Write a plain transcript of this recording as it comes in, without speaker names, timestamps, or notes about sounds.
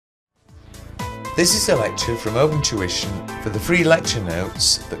This is a lecture from Open Tuition. For the free lecture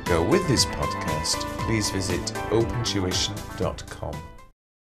notes that go with this podcast, please visit opentuition.com.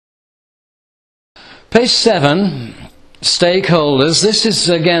 Page 7, stakeholders. This is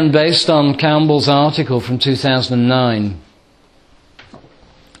again based on Campbell's article from 2009.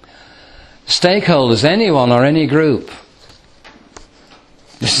 Stakeholders, anyone or any group.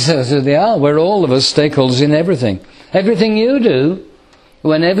 This is who they are. We're all of us stakeholders in everything. Everything you do,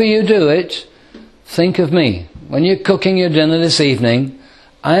 whenever you do it, think of me. When you're cooking your dinner this evening,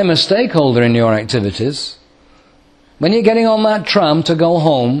 I am a stakeholder in your activities. When you're getting on that tram to go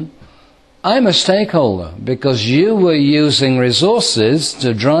home, I'm a stakeholder because you were using resources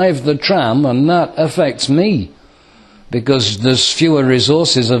to drive the tram, and that affects me because there's fewer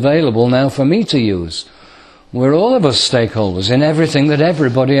resources available now for me to use. We're all of us stakeholders in everything that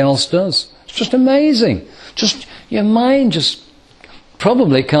everybody else does. It's just amazing. Just your mind just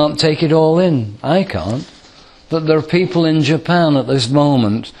probably can't take it all in. I can't. But there are people in Japan at this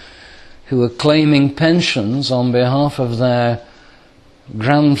moment who are claiming pensions on behalf of their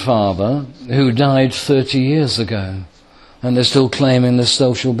grandfather who died 30 years ago, and they're still claiming the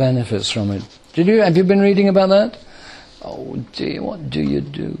social benefits from it. Have you been reading about that? Oh dear, what do you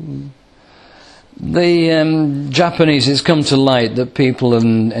do? The Japanese, it's come to light that people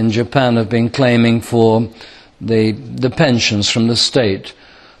in Japan have been claiming for the pensions from the state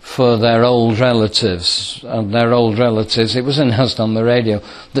for their old relatives. It was announced on the radio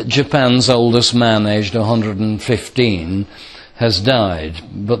that Japan's oldest man, aged 115, has died.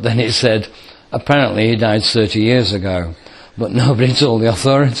 But then it said, apparently he died 30 years ago. But nobody told the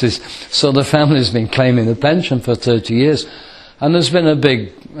authorities. So the family's been claiming the pension for 30 years. And there's been a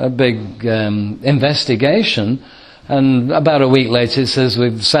big investigation. And about a week later it says,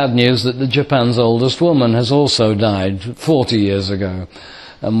 with sad news, that Japan's oldest woman has also died 40 years ago.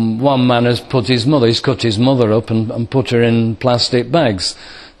 One man has he's cut his mother up and put her in plastic bags.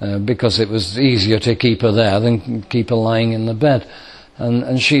 Because it was easier to keep her there than keep her lying in the bed.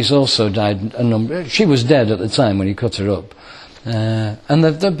 And she's also died she was dead at the time when he cut her up. And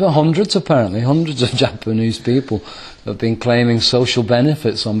there were hundreds of Japanese people have been claiming social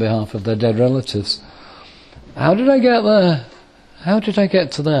benefits on behalf of their dead relatives. How did I get there? How did I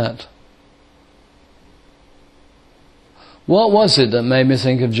get to that? What was it that made me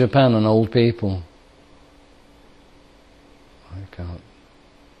think of Japan and old people?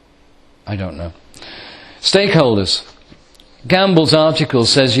 I don't know. Stakeholders. Campbell's article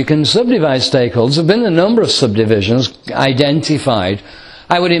says you can subdivide stakeholders. There have been a number of subdivisions identified,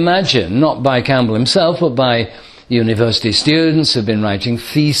 I would imagine, not by Campbell himself, but by university students who've been writing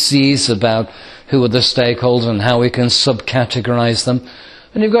theses about who are the stakeholders and how we can subcategorize them.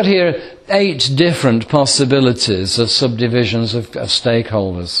 And you've got here 8 different possibilities of subdivisions of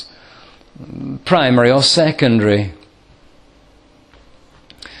stakeholders. Primary or secondary.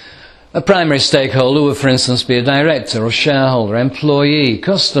 A primary stakeholder would, for instance, be a director or shareholder, employee,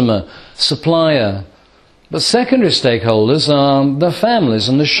 customer, supplier. But secondary stakeholders are the families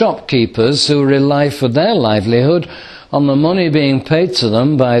and the shopkeepers who rely for their livelihood on the money being paid to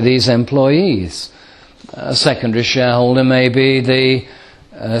them by these employees. A secondary shareholder may be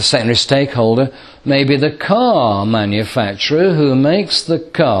secondary stakeholder may be the car manufacturer who makes the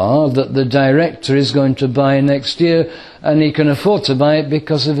car that the director is going to buy next year, and he can afford to buy it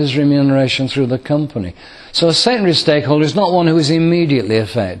because of his remuneration through the company. So a secondary stakeholder is not one who is immediately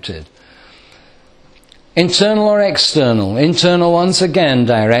affected. Internal or external? Internal, once again,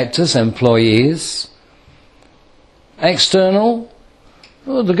 directors, employees. External?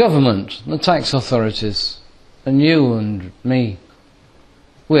 Well, the government, the tax authorities, and you and me.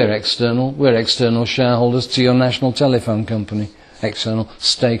 We're external shareholders to your national telephone company, external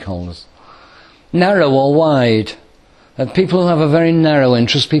stakeholders. Narrow or wide. People who have a very narrow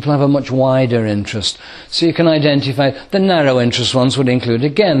interest, people have a much wider interest. So you can identify the narrow interest ones would include,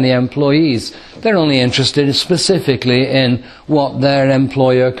 again, the employees. They're only interested specifically in what their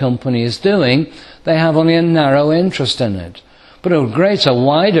employer company is doing. They have only a narrow interest in it. But a greater,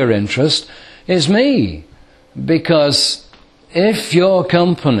 wider interest is me, because if your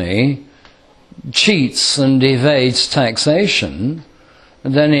company cheats and evades taxation,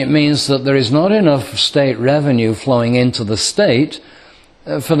 then it means that there is not enough state revenue flowing into the state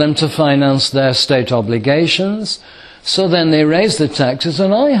for them to finance their state obligations. So then they raise the taxes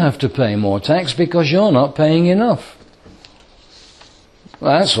and I have to pay more tax because you're not paying enough.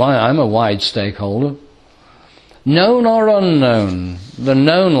 Well, that's why I'm a wide stakeholder. Known or unknown? The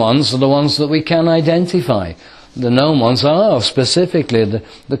known ones are the ones that we can identify. The known ones are specifically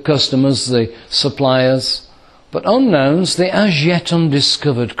the customers, the suppliers, but unknowns, the as yet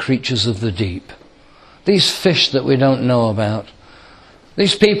undiscovered creatures of the deep. these fish that we don't know about,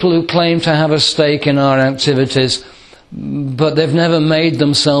 these people who claim to have a stake in our activities, but they've never made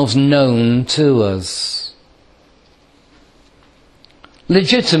themselves known to us.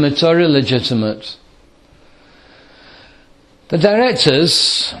 Legitimate or illegitimate? The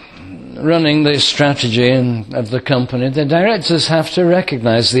directors running the strategy of the company, the directors have to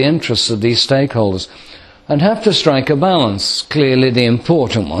recognize the interests of these stakeholders and have to strike a balance. Clearly the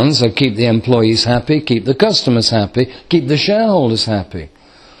important ones are keep the employees happy, keep the customers happy, keep the shareholders happy.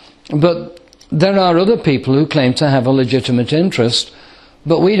 But there are other people who claim to have a legitimate interest,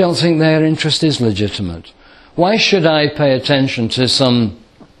 but we don't think their interest is legitimate. Why should I pay attention to some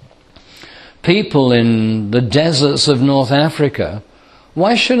people in the deserts of North Africa?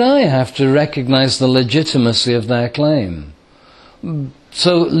 Why should I have to recognize the legitimacy of their claim?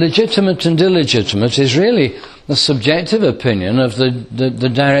 So legitimate and illegitimate is really the subjective opinion of the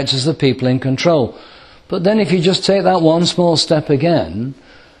directors, the people in control. But then if you just take that one small step again,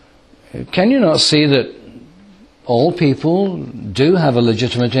 can you not see that all people do have a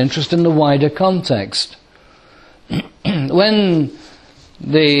legitimate interest in the wider context? When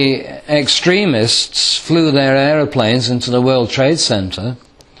the extremists flew their aeroplanes into the World Trade Center,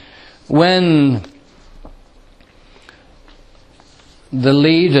 when the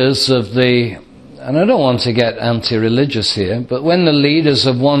leaders of the, and I don't want to get anti-religious here, but when the leaders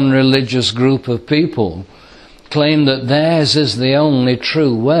of one religious group of people claim that theirs is the only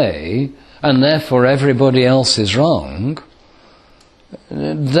true way, and therefore everybody else is wrong,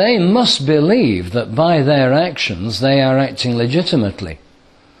 they must believe that by their actions they are acting legitimately.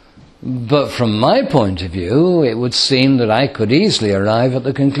 But from my point of view, it would seem that I could easily arrive at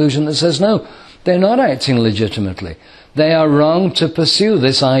the conclusion that says, no, they're not acting legitimately. They are wrong to pursue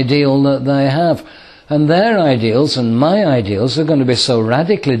this ideal that they have. And their ideals and my ideals are going to be so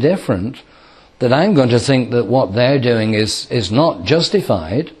radically different that I'm going to think that what they're doing is not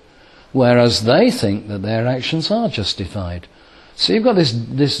justified, whereas they think that their actions are justified. So you've got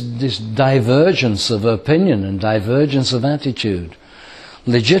this divergence of opinion and divergence of attitude.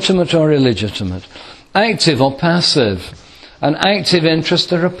 Legitimate or illegitimate, active or passive, an active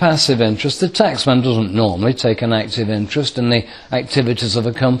interest or a passive interest. The taxman doesn't normally take an active interest in the activities of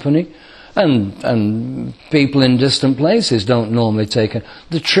a company, and people in distant places don't normally take it.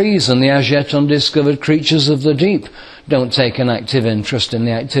 The trees and the as yet undiscovered creatures of the deep don't take an active interest in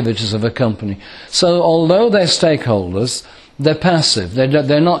the activities of a company. So although they're stakeholders, they're passive,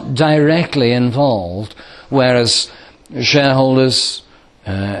 they're not directly involved, whereas shareholders,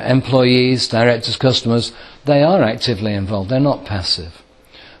 employees, directors, customers, they are actively involved, they're not passive.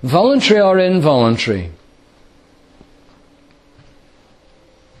 Voluntary or involuntary?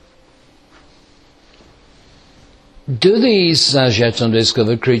 Do these as yet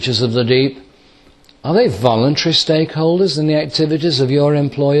undiscovered creatures of the deep, are they voluntary stakeholders in the activities of your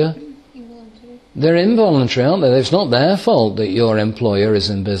employer? Involuntary. They're involuntary, aren't they? It's not their fault that your employer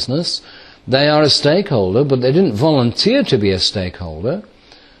is in business. They are a stakeholder, but they didn't volunteer to be a stakeholder,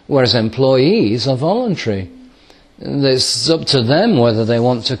 whereas employees are voluntary. It's up to them whether they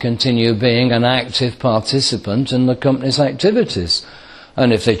want to continue being an active participant in the company's activities.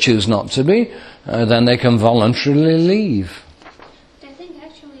 And if they choose not to be, then they can voluntarily leave. I think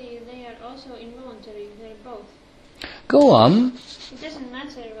actually they are also involuntary. They're both. Go on. It doesn't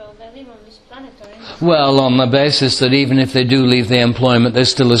matter. Well, they live on this planet or anything. Well, on the basis that even if they do leave the employment, they're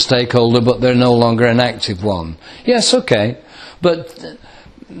still a stakeholder, but they're no longer an active one. Yes, okay. But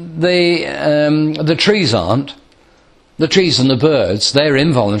the trees aren't. The trees and the birds, they're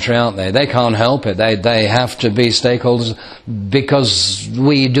involuntary, aren't they? They can't help it. They have to be stakeholders because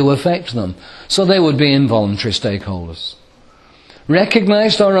we do affect them. So they would be involuntary stakeholders.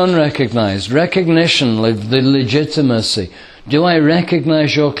 Recognized or unrecognized? Recognition, the legitimacy. Do I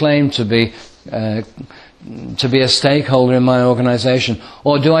recognize your claim to be a stakeholder in my organization,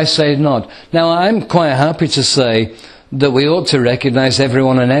 or do I say not? Now, I'm quite happy to say that we ought to recognize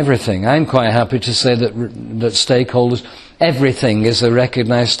everyone and everything. I'm quite happy to say that stakeholders, everything is a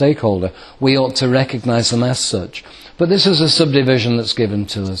recognized stakeholder. We ought to recognize them as such. But this is a subdivision that's given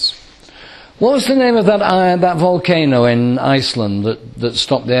to us. What was the name of that volcano in Iceland that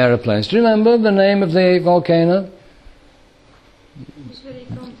stopped the aeroplanes? Do you remember the name of the volcano? It's very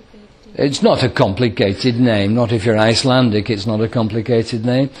complicated. It's not a complicated name. Not if you're Icelandic, it's not a complicated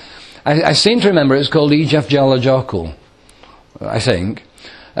name. I seem to remember it's called Eyjafjallajökull, I think.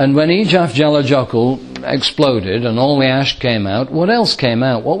 And when Eyjafjallajökull exploded and all the ash came out, what else came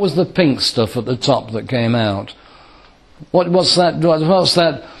out? What was the pink stuff at the top that came out? What's that? What's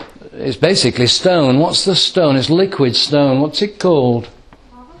that? It's basically stone. What's the stone? It's liquid stone. What's it called?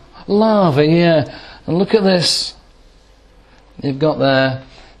 Lava? Lava, yeah. And look at this. You've got there,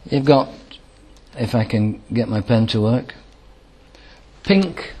 if I can get my pen to work,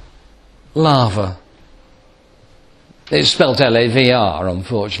 pink lava. It's spelt L-A-V-R,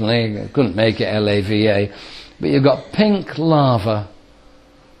 unfortunately. I couldn't make it L-A-V-A. But you've got pink lava,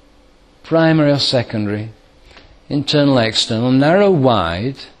 primary or secondary, internal, external, narrow,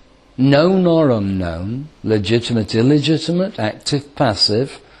 wide, known or unknown, legitimate, illegitimate, active,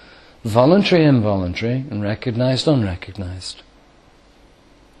 passive, voluntary, involuntary, and recognised, unrecognised.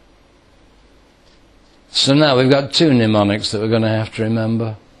 So now we've got two mnemonics that we're going to have to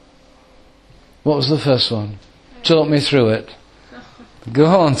remember. What was the first one? Talk me through it. Go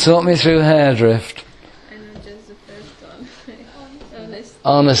on, talk me through hairdrift. I know just the first one.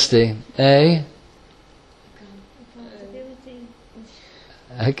 Honesty. A?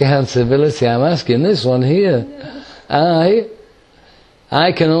 Accountability. I'm asking this one here.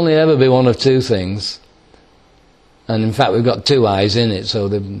 I can only ever be one of two things. And in fact we've got two I's in it, so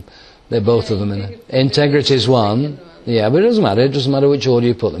they're both of them in it. Integrity is one. Yeah, but it doesn't matter. It doesn't matter which order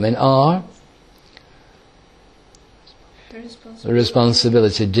you put them in. R?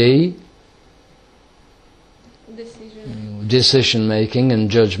 Responsibility. D? Decision making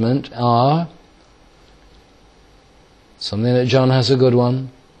and judgment. R? Something that John has a good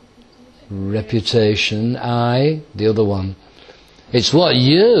one. Reputation. I? The other one. It's what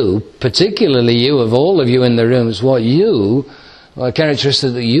you, particularly you, of all of you in the room, it's what you, or a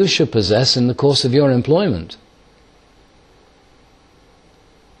characteristic that you should possess in the course of your employment.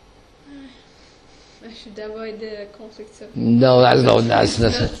 I should avoid the conflicts of... No, that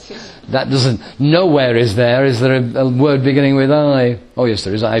doesn't, nowhere is there a word beginning with I? Oh yes,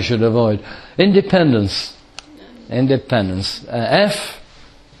 there is, I should avoid. Independence. Independence. F?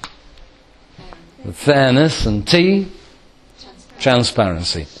 Fairness. And T?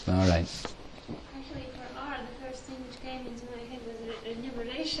 Transparency. All right. Actually, for R, the first thing which came into my head was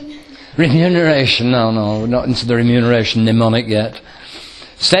remuneration. Remuneration. No, we're not into the remuneration mnemonic yet.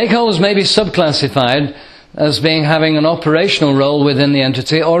 Stakeholders may be subclassified as having an operational role within the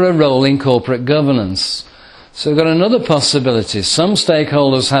entity or a role in corporate governance. So we've got another possibility. Some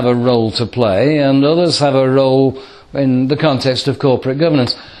stakeholders have a role to play and others have a role in the context of corporate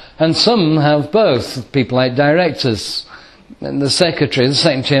governance. And some have both. People like directors, and the secretary, the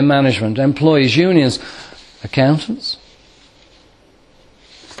second-tier management, employees, unions, accountants.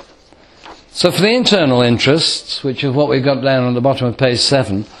 So for the internal interests, which is what we've got down at the bottom of page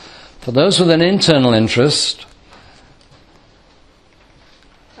 7, for those with an internal interest,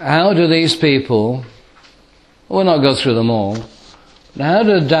 how do these people, we'll not go through them all, but how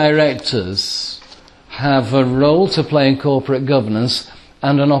do directors have a role to play in corporate governance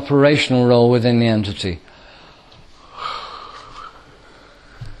and an operational role within the entity?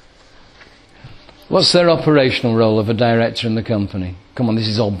 What's their operational role of a director in the company? Come on, this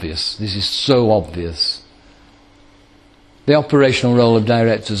is obvious. This is so obvious. The operational role of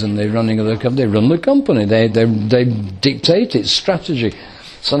directors in the running of the company, they run the company. They dictate its strategy.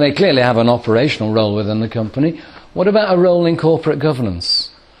 So they clearly have an operational role within the company. What about a role in corporate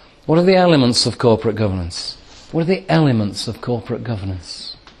governance? What are the elements of corporate governance? What are the elements of corporate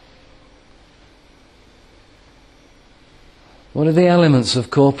governance? What are the elements of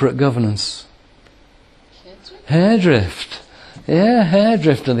corporate governance? Hairdrift. Yeah,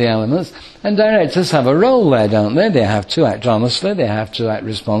 hairdrift are the elements. And directors have a role there, don't they? They have to act honestly, they have to act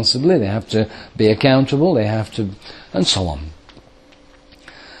responsibly, they have to be accountable, they have to... and so on.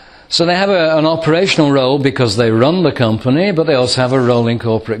 So they have an operational role because they run the company, but they also have a role in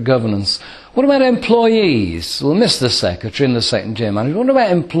corporate governance. What about employees? We'll miss the secretary and the second-tier manager. What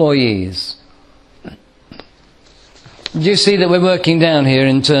about employees? Do you see that we're working down here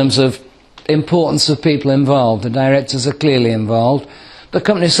in terms of importance of people involved? The directors are clearly involved. The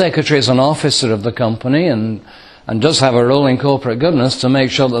company secretary is an officer of the company and does have a role in corporate governance to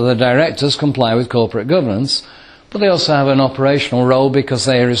make sure that the directors comply with corporate governance. But they also have an operational role because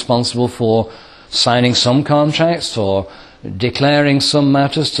they are responsible for signing some contracts, for declaring some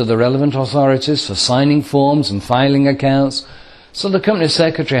matters to the relevant authorities, for signing forms and filing accounts. So the company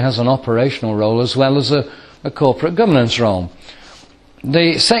secretary has an operational role as well as a corporate governance role.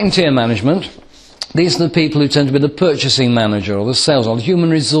 The second-tier management, these are the people who tend to be the purchasing manager or the sales or the human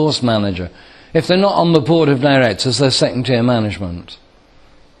resource manager. If they're not on the board of directors, they're second-tier management.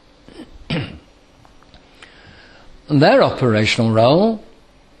 And their operational role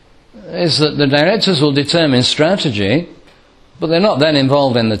is that the directors will determine strategy, but they're not then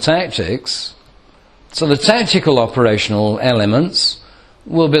involved in the tactics. So the tactical operational elements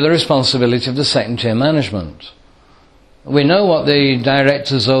will be the responsibility of the second-tier management. We know what the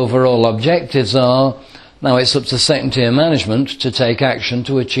director's overall objectives are. Now it's up to second-tier management to take action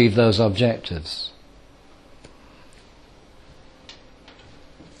to achieve those objectives.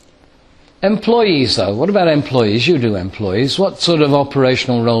 Employees, though. What about employees? You do employees. What sort of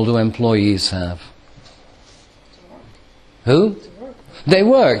operational role do employees have? Who? They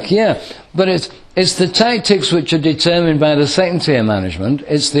work, yeah. But it's the tactics which are determined by the second-tier management.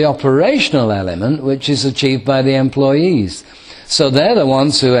 It's the operational element which is achieved by the employees. So they're the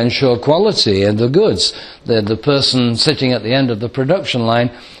ones who ensure quality in the goods. They're the person sitting at the end of the production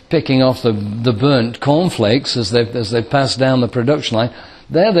line picking off the burnt cornflakes as they pass down the production line.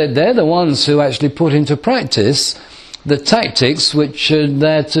 They're the ones who actually put into practice the tactics which are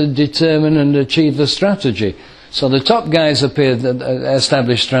there to determine and achieve the strategy. So the top guys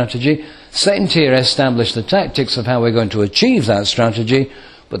establish strategy, second tier establish the tactics of how we're going to achieve that strategy,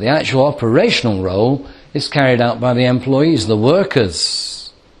 but the actual operational role is carried out by the employees, the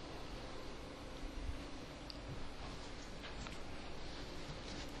workers.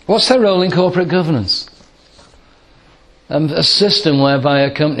 What's their role in corporate governance? A system whereby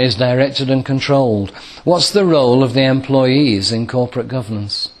a company is directed and controlled. What's the role of the employees in corporate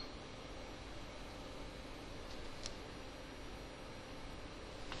governance?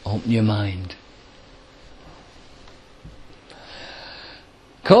 Open your mind.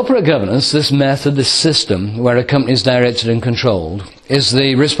 Corporate governance, this method, this system where a company is directed and controlled, is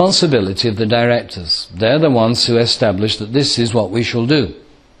the responsibility of the directors. They're the ones who establish that this is what we shall do.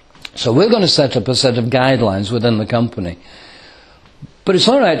 So we're going to set up a set of guidelines within the company. But it's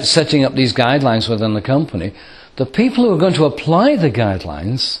all right setting up these guidelines within the company. The people who are going to apply the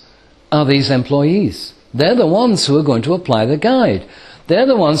guidelines are these employees. They're the ones who are going to apply the guide. They're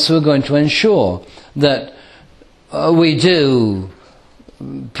the ones who are going to ensure that we do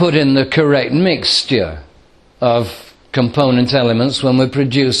put in the correct mixture of component elements when we're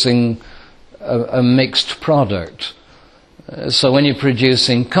producing a mixed product. So when you're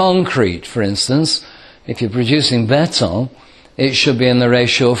producing concrete, for instance, if you're producing beton, it should be in the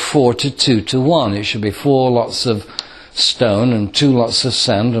ratio of 4 to 2 to 1. It should be 4 lots of stone and 2 lots of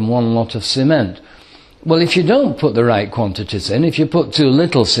sand and 1 lot of cement. Well, if you don't put the right quantities in, if you put too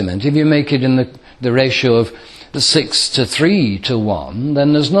little cement, if you make it in the ratio of 6 to 3 to 1,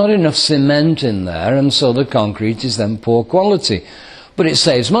 then there's not enough cement in there, and so the concrete is then poor quality. But it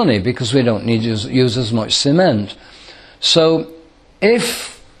saves money because we don't need to use as much cement. So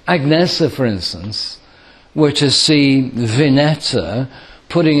if Agnesa, for instance, were to see Vinetta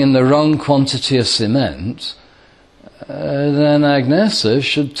putting in the wrong quantity of cement, then Agnesa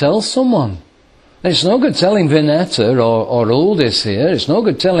should tell someone. It's no good telling Vinetta or Uldis here, it's no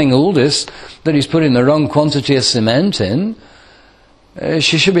good telling Uldis that he's putting the wrong quantity of cement in.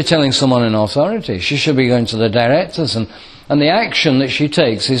 She should be telling someone in authority. She should be going to the directors, and the action that she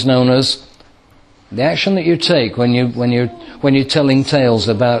takes is known as the action that you take when you're telling tales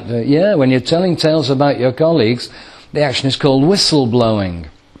about when you're telling tales about your colleagues. The action is called whistleblowing.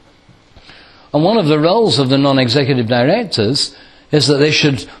 And one of the roles of the non-executive directors is that they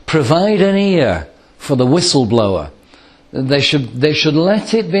should provide an ear for the whistleblower. They should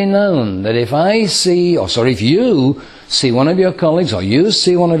let it be known that if you see one of your colleagues, or you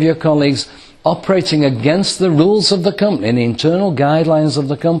see one of your colleagues operating against the rules of the company and the internal guidelines of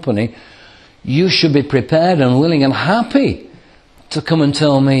the company, you should be prepared and willing and happy to come and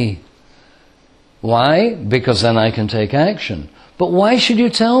tell me. Why? Because then I can take action. But why should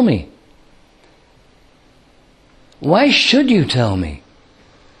you tell me? Why should you tell me?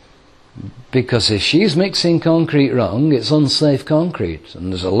 Because if she's mixing concrete wrong, it's unsafe concrete,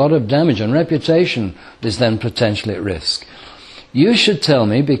 and there's a lot of damage, and reputation is then potentially at risk. You should tell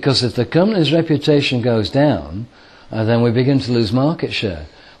me because if the company's reputation goes down, then we begin to lose market share.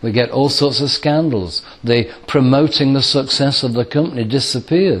 We get all sorts of scandals. The promoting the success of the company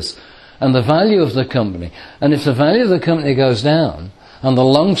disappears, and the value of the company. And if the value of the company goes down, and the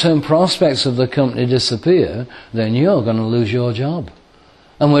long-term prospects of the company disappear, then you're going to lose your job.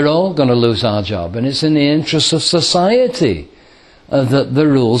 And we're all going to lose our job. And it's in the interest of society that the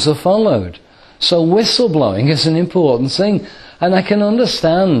rules are followed. So whistleblowing is an important thing. And I can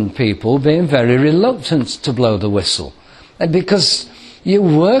understand people being very reluctant to blow the whistle. Because you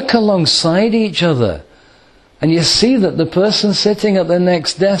work alongside each other. And you see that the person sitting at the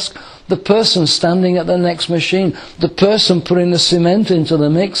next desk, the person standing at the next machine, the person putting the cement into the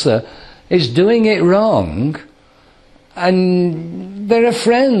mixer is doing it wrong, and they're a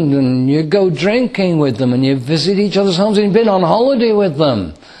friend, and you go drinking with them, and you visit each other's homes, and you've been on holiday with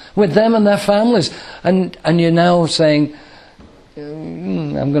them and their families, and you're now saying,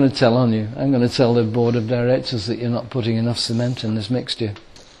 I'm going to tell on you. I'm going to tell the board of directors that you're not putting enough cement in this mixture.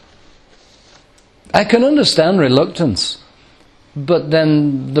 I can understand reluctance, but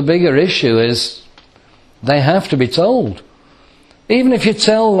then the bigger issue is they have to be told. Even if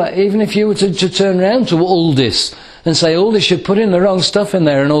you were to turn around to Aldis and say, Aldis, you've put in the wrong stuff in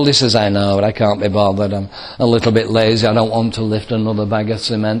there, and Aldis says, I know, but I can't be bothered, I'm a little bit lazy, I don't want to lift another bag of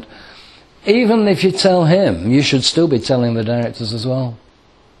cement. Even if you tell him, you should still be telling the directors as well.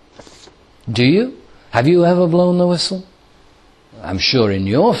 Do you? Have you ever blown the whistle? I'm sure in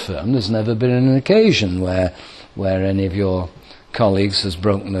your firm there's never been an occasion where any of your colleagues has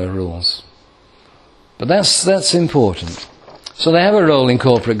broken their rules. But that's important. So they have a role in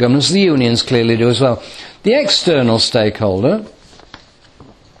corporate governance. The unions clearly do as well. The external stakeholder,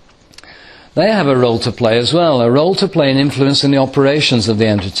 they have a role to play as well, a role to play in influencing the operations of the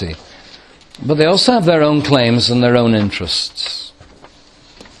entity. But they also have their own claims and their own interests.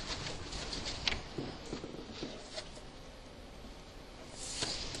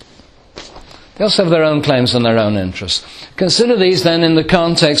 They also have their own claims and their own interests. Consider these then in the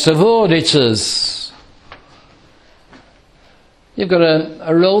context of auditors. You've got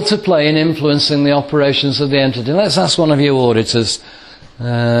a role to play in influencing the operations of the entity. Let's ask one of you auditors,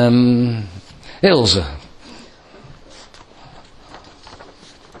 Ilse.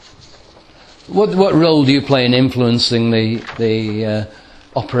 What role do you play in influencing the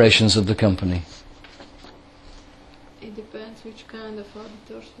operations of the company? It depends which kind of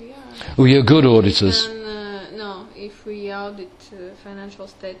auditors we are. Well, you're good auditors. No, if we audit financial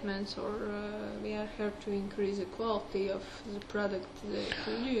statements, or we are here to increase the quality of the product they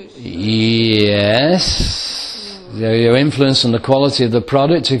produce. Yes. You're influencing the quality of the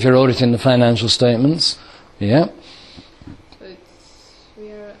product if you're auditing the financial statements. Yeah. So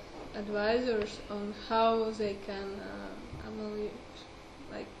we are advisors on how they can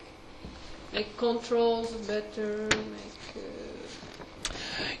make controls better,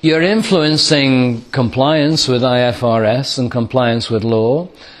 You're influencing compliance with IFRS and compliance with law.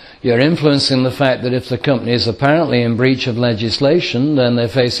 You're influencing the fact that if the company is apparently in breach of legislation, then they're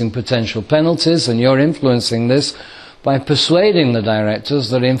facing potential penalties, and you're influencing this by persuading the directors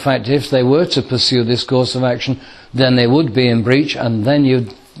that in fact if they were to pursue this course of action, then they would be in breach, and then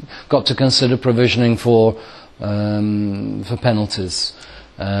you've got to consider provisioning for penalties.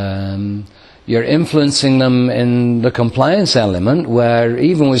 You're influencing them in the compliance element, where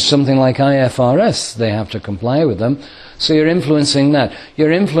even with something like IFRS, they have to comply with them. So you're influencing that.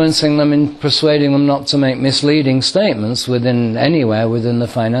 You're influencing them in persuading them not to make misleading statements anywhere within the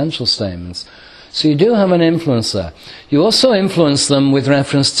financial statements. So you do have an influence there. You also influence them with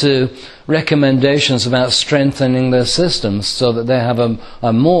reference to recommendations about strengthening their systems so that they have a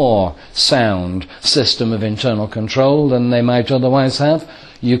more sound system of internal control than they might otherwise have.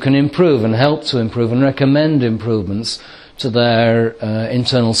 You can improve and help to improve and recommend improvements to their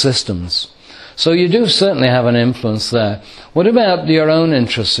internal systems. So you do certainly have an influence there. What about your own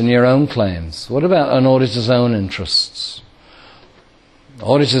interests and your own claims? What about an auditor's own interests?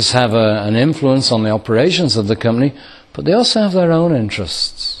 Auditors have an influence on the operations of the company, but they also have their own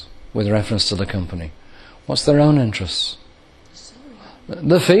interests with reference to the company. What's their own interests?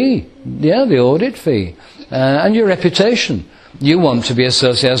 The fee. Yeah, the audit fee. And your reputation. You want to be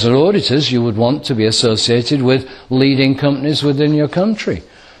associated, as auditors, you would want to be associated with leading companies within your country.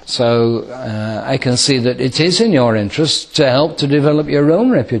 So I can see that it is in your interest to help to develop your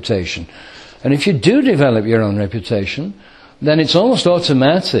own reputation. And if you do develop your own reputation, then it's almost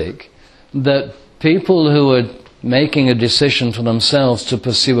automatic that people who are making a decision for themselves to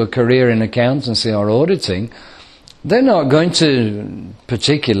pursue a career in accountancy or auditing, they're not going to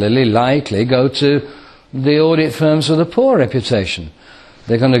particularly likely go to the audit firms with a poor reputation.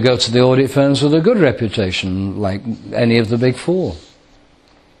 They're going to go to the audit firms with a good reputation, like any of the big four.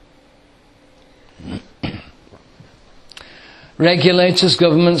 Regulators,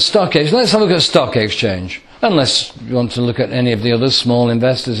 government, stock exchange. Let's have a look at stock exchange. Unless you want to look at any of the other small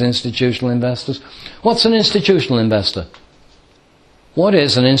investors, institutional investors. What's an institutional investor? What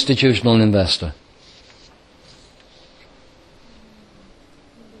is an institutional investor?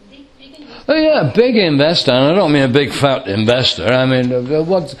 Oh yeah, big investor. And I don't mean a big fat investor. I mean,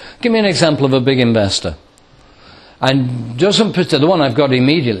 give me an example of a big investor. And the one I've got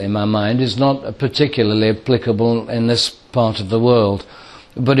immediately in my mind is not particularly applicable in this part of the world,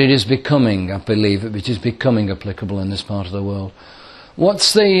 but it is becoming, I believe, it is becoming applicable in this part of the world.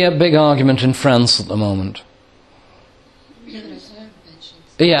 What's the big argument in France at the moment?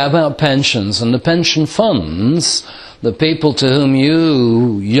 Yeah, about pensions and the pension funds, the people to whom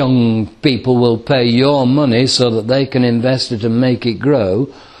you young people will pay your money so that they can invest it and make it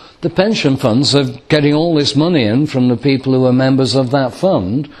grow. The pension funds are getting all this money in from the people who are members of that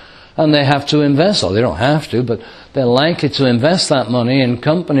fund, and they have to invest, or they don't have to, but they're likely to invest that money in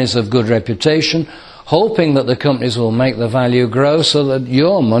companies of good reputation, hoping that the companies will make the value grow so that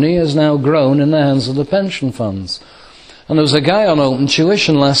your money has now grown in the hands of the pension funds. And there was a guy on Open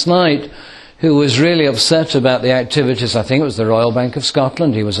Tuition last night who was really upset about the activities, I think it was the Royal Bank of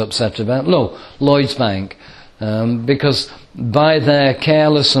Scotland he was upset about, no, Lloyds Bank, because by their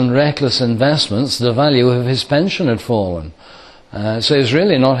careless and reckless investments the value of his pension had fallen. So he was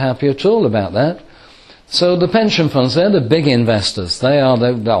really not happy at all about that. So the pension funds, they're the big investors. They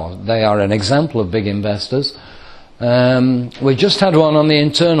are an example of big investors. We just had one on the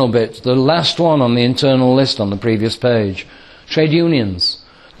internal bit, the last one on the internal list on the previous page. Trade unions.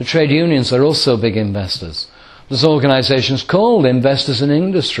 The trade unions are also big investors. There's organisations called Investors in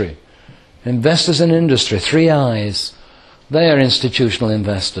Industry. Investors in Industry, 3 I's. They are institutional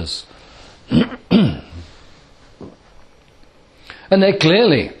investors. And they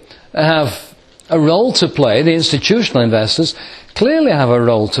clearly have a role to play, the institutional investors clearly have a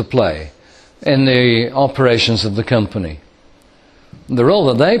role to play in the operations of the company. The role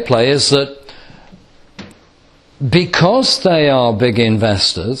that they play is that because they are big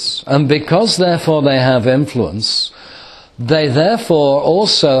investors, and because therefore they have influence, they therefore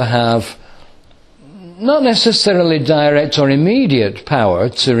also have not necessarily direct or immediate power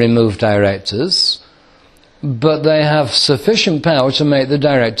to remove directors, but they have sufficient power to make the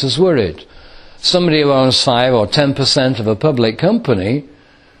directors worried. Somebody who owns 5 or 10% of a public company,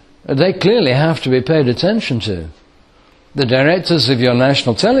 they clearly have to be paid attention to. The directors of your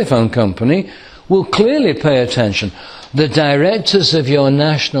national telephone company will clearly pay attention. The directors of your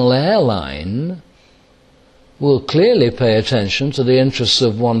national airline will clearly pay attention to the interests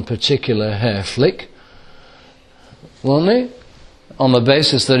of one particular hair flick, won't they? On the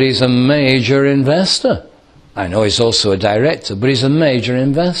basis that he's a major investor. I know he's also a director, but he's a major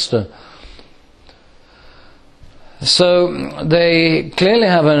investor. So they clearly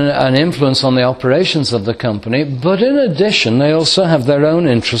have an influence on the operations of the company, but in addition they also have their own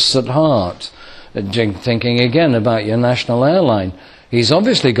interests at heart. Thinking again about your national airline, he's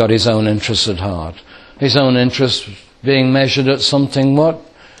obviously got his own interests at heart. His own interests being measured at something, what,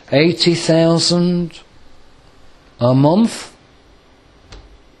 80,000 a month?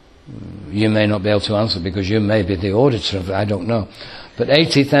 You may not be able to answer because you may be the auditor of it, I don't know. But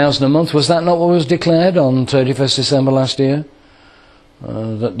 80,000 a month, was that not what was declared on 31st December last year?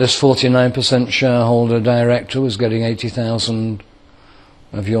 That this 49% shareholder director was getting 80,000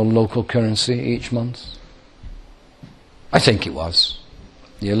 of your local currency each month? I think it was.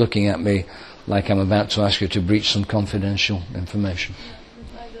 You're looking at me like I'm about to ask you to breach some confidential information.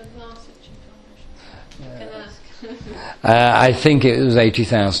 I don't know such information. You can ask. I think it was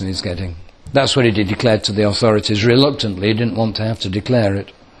 80,000 he's getting. That's what he declared to the authorities. Reluctantly, he didn't want to have to declare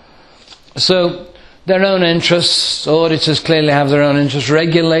it. So, their own interests, auditors clearly have their own interests,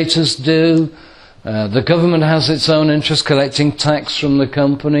 regulators do, the government has its own interest collecting tax from the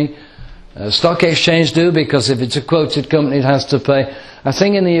company, stock exchange do, because if it's a quoted company it has to pay. I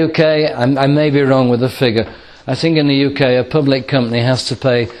think in the UK, I may be wrong with the figure, I think in the UK a public company has to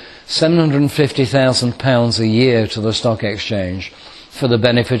pay £750,000 a year to the stock exchange for the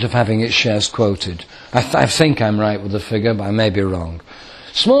benefit of having its shares quoted. I think I'm right with the figure, but I may be wrong.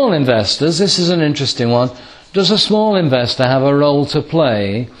 Small investors, this is an interesting one. Does a small investor have a role to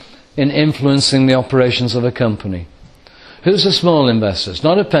play in influencing the operations of a company? Who's a small investor? It's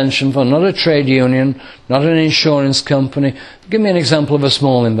not a pension fund, not a trade union, not an insurance company. Give me an example of a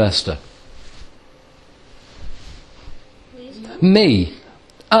small investor. Me.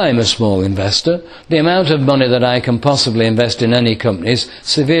 I'm a small investor. The amount of money that I can possibly invest in any company is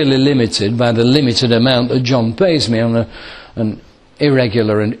severely limited by the limited amount that John pays me on an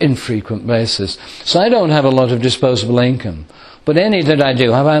irregular and infrequent basis. So I don't have a lot of disposable income. But any that I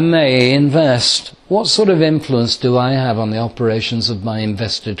do have, I may invest. What sort of influence do I have on the operations of my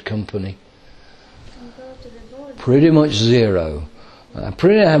invested company? Pretty much zero.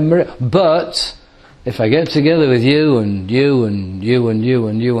 But if I get together with you and you and you and you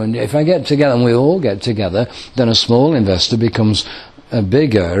and you, and if I get together and we all get together, then a small investor becomes a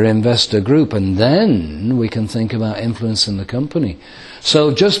bigger investor group, and then we can think about influencing the company.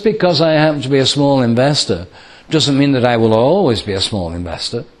 So just because I happen to be a small investor doesn't mean that I will always be a small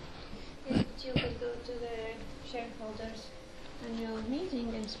investor. But you could go to the shareholders annual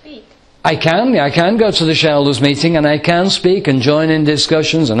meeting and speak. I can go to the shareholders meeting and I can speak and join in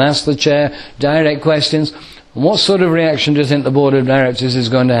discussions and ask the chair direct questions. And what sort of reaction do you think the board of directors is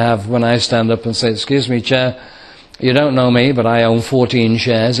going to have when I stand up and say, excuse me, chair, you don't know me, but I own 14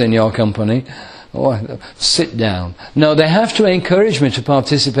 shares in your company. Oh, sit down. No, they have to encourage me to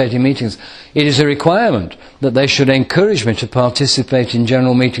participate in meetings. It is a requirement that they should encourage me to participate in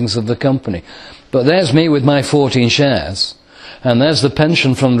general meetings of the company. But there's me with my 14 shares. And there's the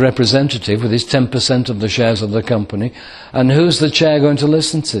pension fund representative with his 10% of the shares of the company. And who's the chair going to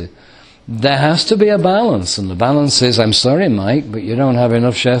listen to? There has to be a balance. And the balance is, I'm sorry, Mike, but you don't have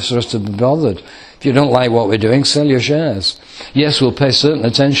enough shares for us to be bothered. If you don't like what we're doing, sell your shares. Yes, we'll pay certain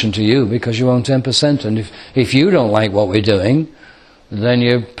attention to you because you own 10%. And if you don't like what we're doing, then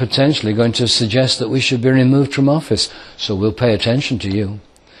you're potentially going to suggest that we should be removed from office. So we'll pay attention to you.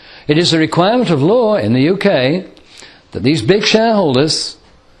 It is a requirement of law in the UK that these big shareholders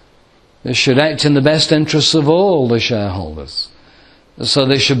should act in the best interests of all the shareholders. So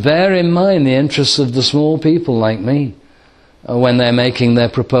they should bear in mind the interests of the small people like me when they're making their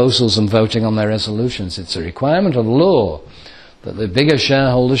proposals and voting on their resolutions. It's a requirement of law that the bigger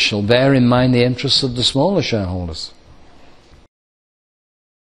shareholders shall bear in mind the interests of the smaller shareholders.